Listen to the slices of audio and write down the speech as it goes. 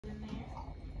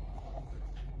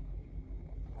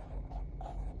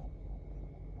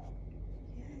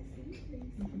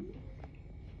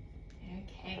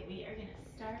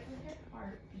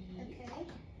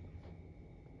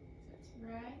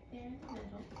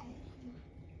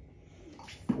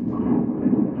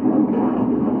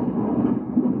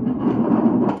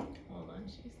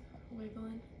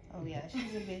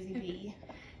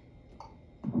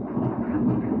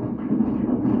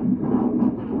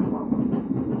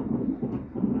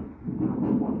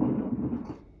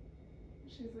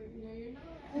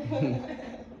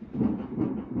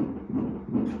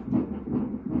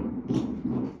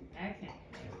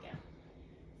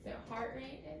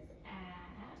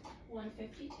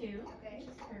2, Okay. which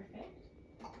is perfect.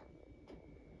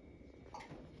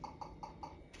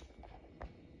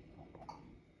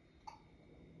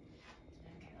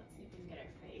 Okay, let's see if we can get her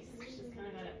face. She's kind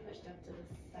of got it pushed up to the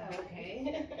side. Okay.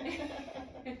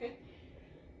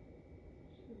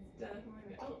 She's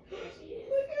definitely. Oh, there she is.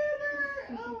 Look at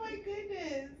her! Oh my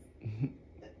goodness.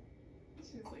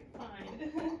 She's like, fine.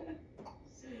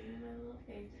 Show you my little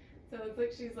face. So it's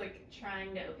like she's like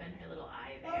trying to open her little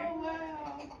eye there. Oh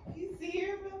wow. You see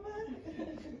her, Mama?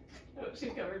 Oh, she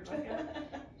covered back up.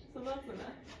 So that's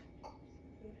enough.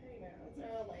 Okay, now it's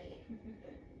early.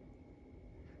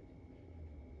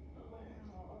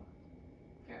 Wow.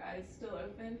 Her eyes still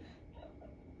open.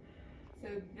 So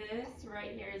this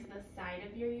right here is the side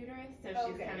of your uterus. So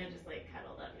she's Okay. kind of just like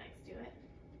cuddled up next to it.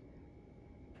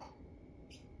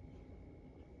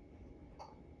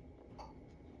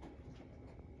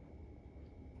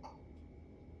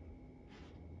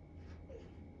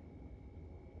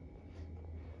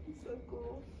 It's so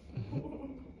cool.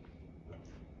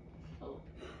 Oh.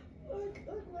 Look,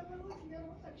 Mama, look, you gotta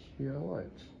watch. You gotta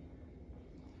watch.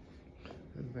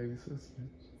 That's baby sister.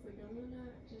 She's like, I'm gonna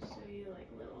just show you like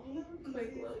little Little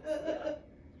quick pieces. looks. Yeah.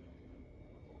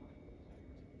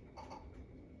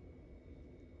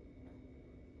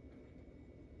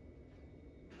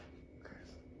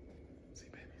 See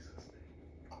baby sister.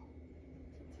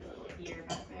 It's her little ear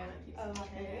back there that keeps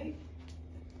Okay.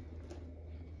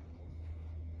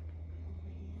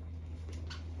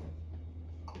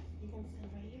 You can stand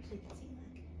right here so you can see,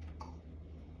 look.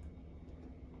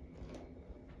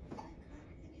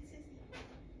 Look at Sissy.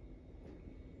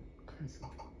 Crazy.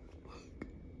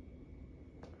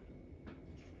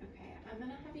 Okay, I'm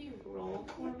gonna have you roll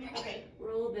for me. Okay.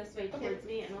 Roll this way Okay. towards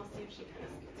me, and I'll see if she kind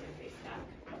of scoots her face back.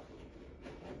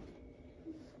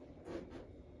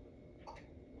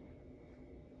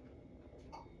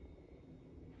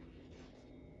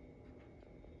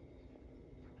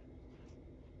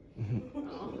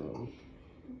 Oh,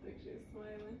 I think she's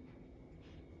smiling.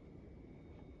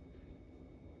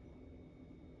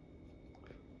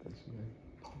 That's right.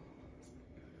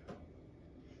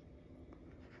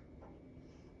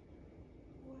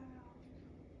 Wow.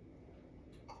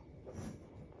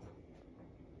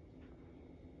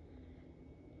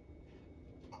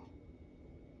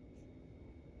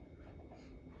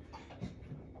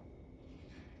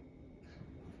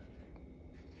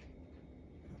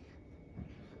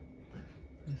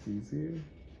 That's easier.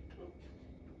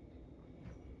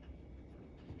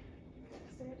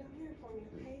 Stand down here for me,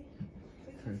 okay?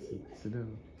 So you can Okay, see. sit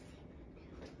down.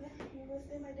 Yeah, you wanna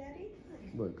see my daddy?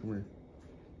 Look, come here.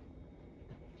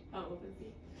 How old is he?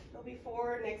 He'll be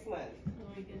 4 next month. Oh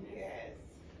my goodness. Yes.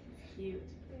 Cute.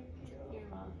 Thank you. You're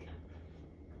welcome.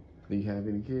 Do you have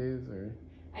any kids or?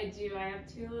 I do. I have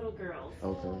 2 little girls.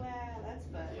 Okay. Oh wow, that's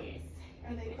fun. Yes.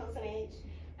 Are they close in age?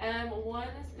 One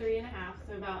is 3.5,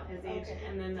 so about his age, Okay.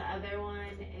 and then the other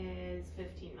one is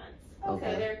 15 months.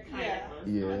 Okay. So they're kind Yeah. of close.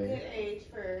 Yeah. A good age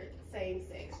for same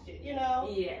sex, you know?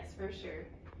 Yes, for sure.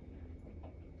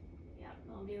 Yep,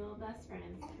 they'll be little best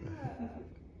friends.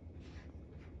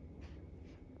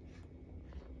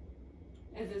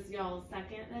 Yeah. Is this y'all's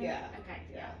second then? Yeah. Okay.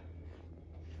 Yeah.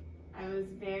 I was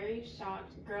very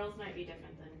shocked. Girls might be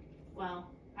different than, well,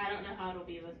 I don't know how it'll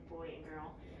be with boy and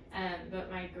girl. But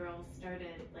my girls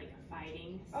started like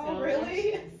fighting Oh,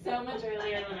 really? so much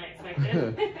earlier than I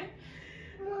expected.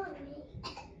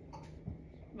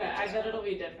 But I bet it'll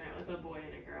be different with a boy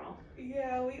and a girl.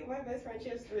 Yeah, my best friend, she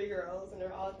has 3 girls, and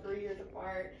they're all 3 years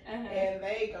apart, Uh-huh. and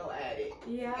they go at it.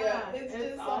 Yeah, it's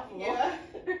just awful. yeah.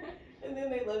 And then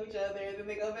they love each other, and then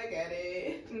they go back at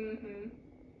it. Mm-hmm.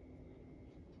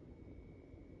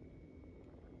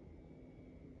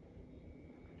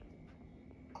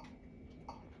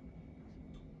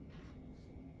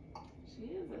 She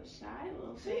is a shy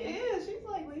little She thing. is. She's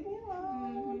like, leave me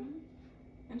alone.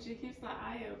 Mm-hmm. And she keeps the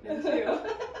eye open too.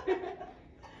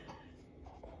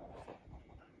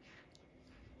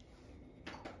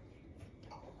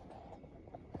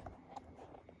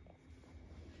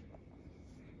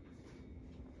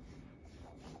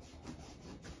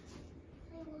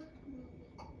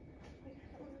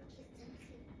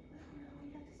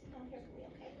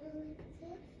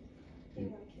 You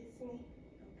want to kiss me?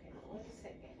 Okay, 1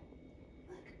 second.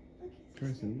 Look,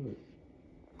 Kirsten, look.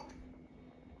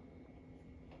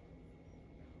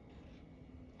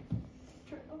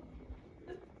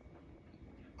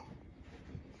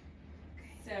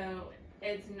 So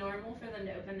it's normal for them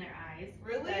to open their eyes.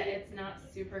 Really? But it's not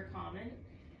super common.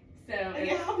 So Yeah,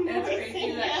 it's I've never crazy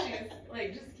seen that that. she's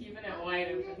like just keeping it wide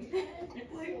open.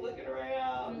 Like looking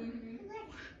around. Mhm.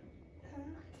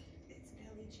 It's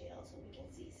belly chill, so we can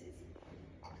see Sissy.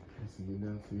 balancing you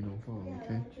now so you don't fall, Yeah, I okay?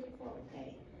 don't want you to fall,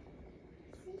 okay?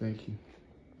 Thank you.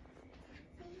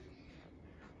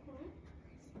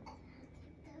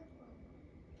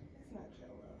 It's not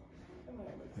Jello. I mean,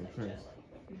 it looks Hey, like Chris. Jello.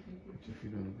 Put your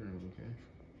feet on the ground, okay?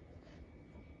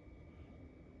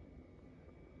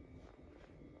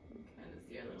 Kind of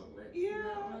see her little lips. Yeah. In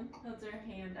that one. Holds her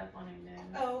hand up on her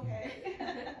nose. Oh, okay.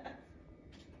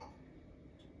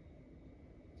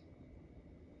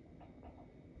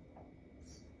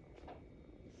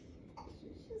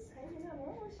 She's just hanging out.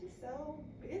 Why was she so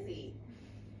busy?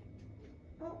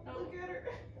 Oh, look at her.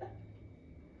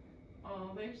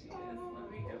 Oh, there she is.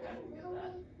 Let me go back and get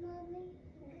that.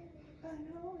 I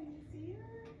know, you see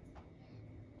her?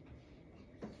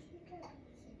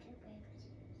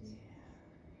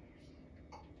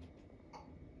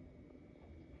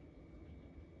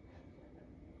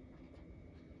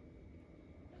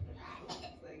 Looks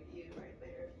like you right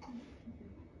there.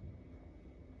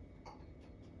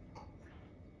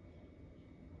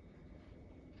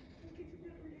 Look at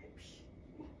your little lips.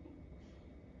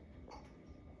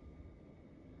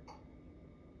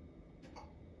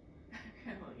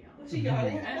 Oh, yeah. She got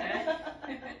it.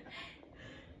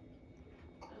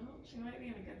 Oh, she might be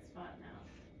in a good spot now.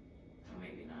 Or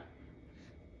maybe not.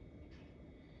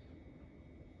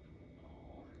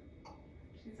 Oh.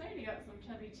 She's already got some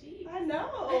chubby cheeks. I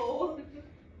know.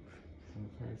 So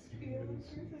first, you Yeah, really look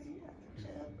should- at you got the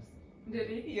chips. Did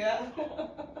he? Yeah.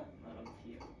 Oh,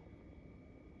 cute.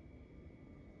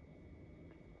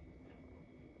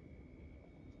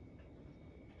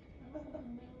 Oh,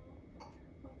 no.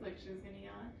 Looked like she was gonna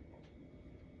yawn.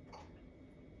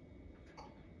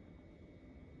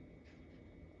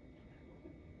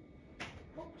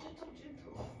 Oh, gentle,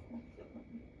 gentle.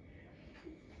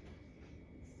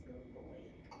 Good boy.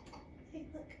 Hey,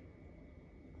 look.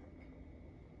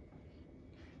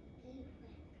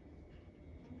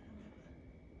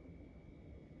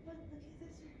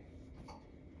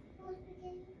 Look at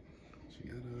this. She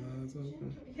got her eyes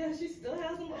open. Yeah, she still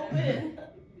has them open.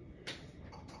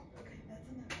 Okay, that's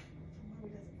enough. So mommy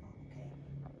doesn't fall, okay?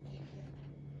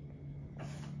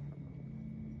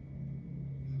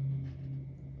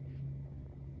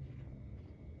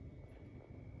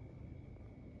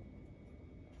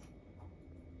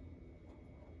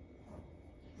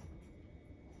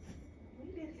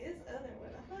 We did his other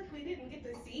one. I feel like we didn't get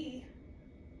to see.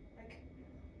 Like,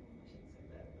 I shouldn't say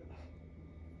that,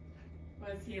 but.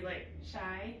 Was he like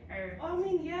shy or I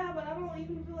mean, yeah, but I don't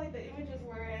even feel like the images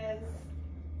were as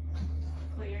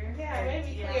clear? yeah, Or-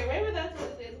 maybe clear. Maybe that's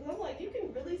what it is. 'Cause I'm like, you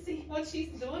can really see what she's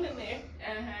doing in there.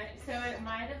 Uh-huh. So it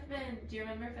might have been, do you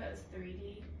remember if it was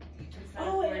 3D instead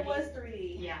Oh, of and 4D? it was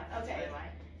 3D. Yeah, that's Okay. probably why.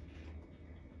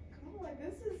 I'm like,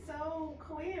 this is so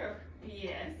clear.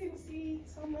 Yes, You can see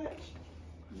so much.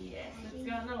 yes. It's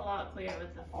gotten a lot clearer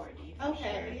with the 4D. For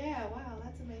Okay, yeah, wow,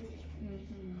 that's amazing. Sure.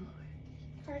 Mm-hmm.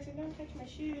 Carson, don't touch my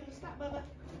shoes. Stop, Bubba.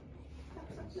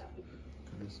 Stop, stop.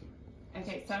 Carson.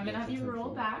 Okay, so I'm gonna have you roll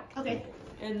back, Okay,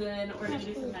 and then we're gonna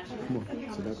do some measurements. Come on, See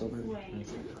how sit much back over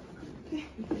she's here.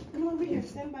 weighing. come over here.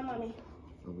 Stand by mommy.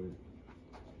 Over there.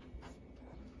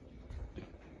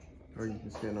 Or you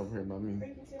can stand over here by me. Or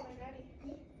you can stand by daddy.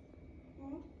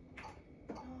 Hmm?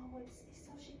 Oh, it's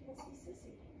so she can see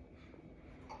Sissy.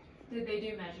 Did they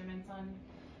do measurements on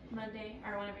Monday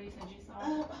or whenever you said you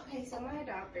saw? Okay, so my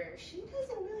doctor, she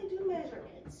doesn't really do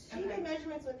measurements. She Okay. did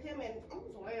measurements with him and it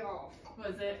was way off.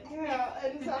 Was it? Yeah,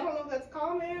 and so I don't know if that's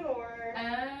common or.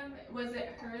 Was it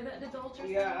her that did the ultrasound?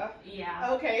 Yeah.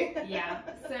 Yeah. Okay. Yeah.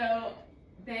 So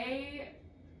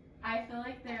I feel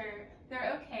like they're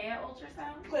okay at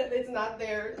ultrasound. But it's not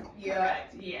there. Yeah.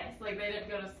 Correct. Yes. Like they didn't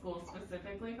go to school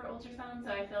specifically for ultrasound,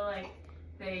 so I feel like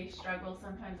they struggle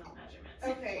sometimes with measurements.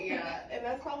 Okay, yeah, and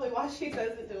that's probably why she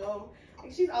doesn't do them.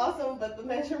 Like, she's awesome, but the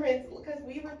measurements, because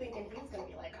we were thinking he was gonna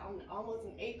be like almost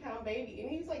an 8-pound baby, and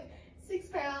he's like 6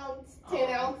 pounds, 10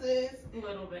 Aw. ounces.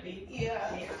 Little bitty.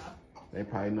 Yeah. Yeah. They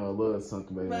probably know a little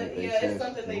something, but, But they yeah, chest, it's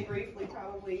something they you know. briefly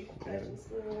probably touch in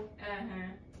school.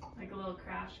 Like a little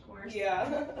crash course.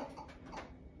 Yeah.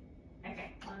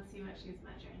 Okay, let's see what she's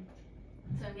measuring.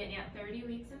 So I'm getting you at 30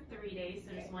 weeks and 3 days,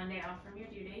 so just Okay. 1 day off from your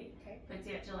due date. Okay. Puts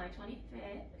you at July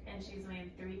 25th, and she's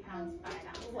weighing 3 pounds 5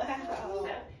 ounces. Wow. So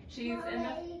she's in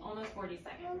the almost 40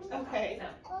 seconds. Okay.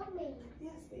 So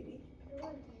Yes, baby.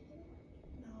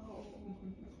 No.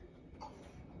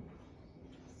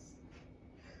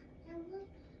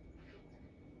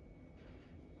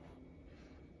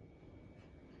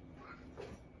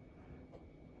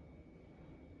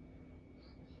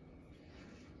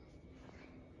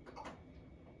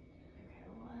 okay,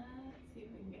 let's see if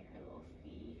we can get her little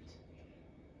feet.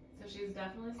 So she's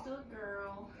definitely still a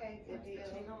girl. Okay, good That's deal.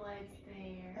 between the legs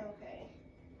there. Okay.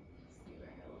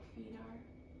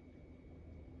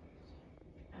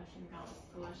 and got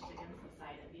squished against the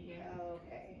side of you here.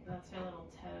 Okay. That's her little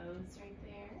toes right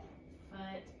there.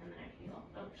 Foot, and then her heel.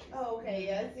 Oh, she's Oh, okay,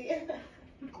 yeah, see.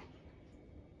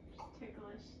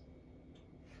 ticklish.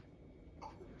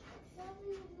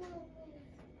 Almost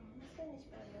finished,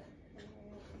 brother. I'm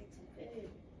gonna get some food.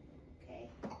 Okay.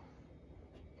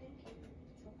 Thank you.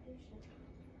 So patient.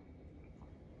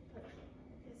 Look,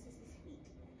 this is his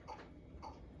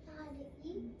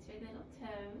feet. It's her little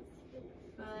toes,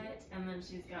 foot, and then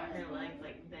she's got her legs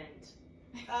like bent.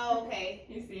 Oh, okay.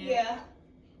 You see it? Yeah.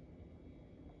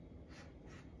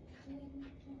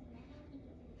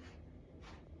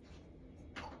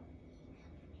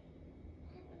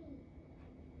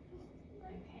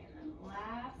 Okay, and then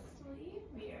lastly,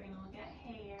 we are going to look at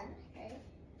hair. Okay.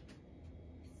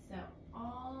 So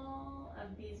all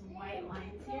of these white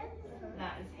lines here,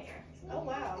 that is hair. Oh,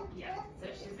 wow. Yeah, so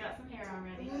she's got some hair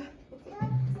already.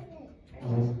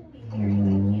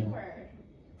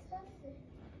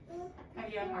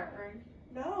 Have you had heartburn?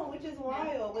 No, which is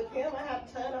wild. With him, I have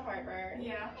a ton of heartburn.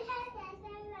 Yeah.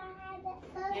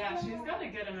 Yeah, she's got a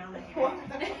good amount of hair.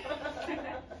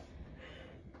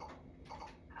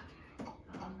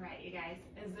 Alright, you guys.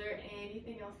 Is there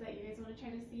anything else that you guys want to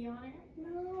try to see on her?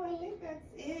 No, I think that's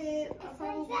it. I'll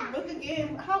probably look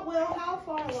again. How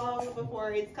far along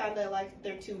before it's kind of like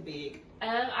they're too big?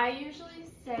 I usually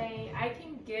say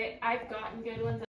I've gotten good ones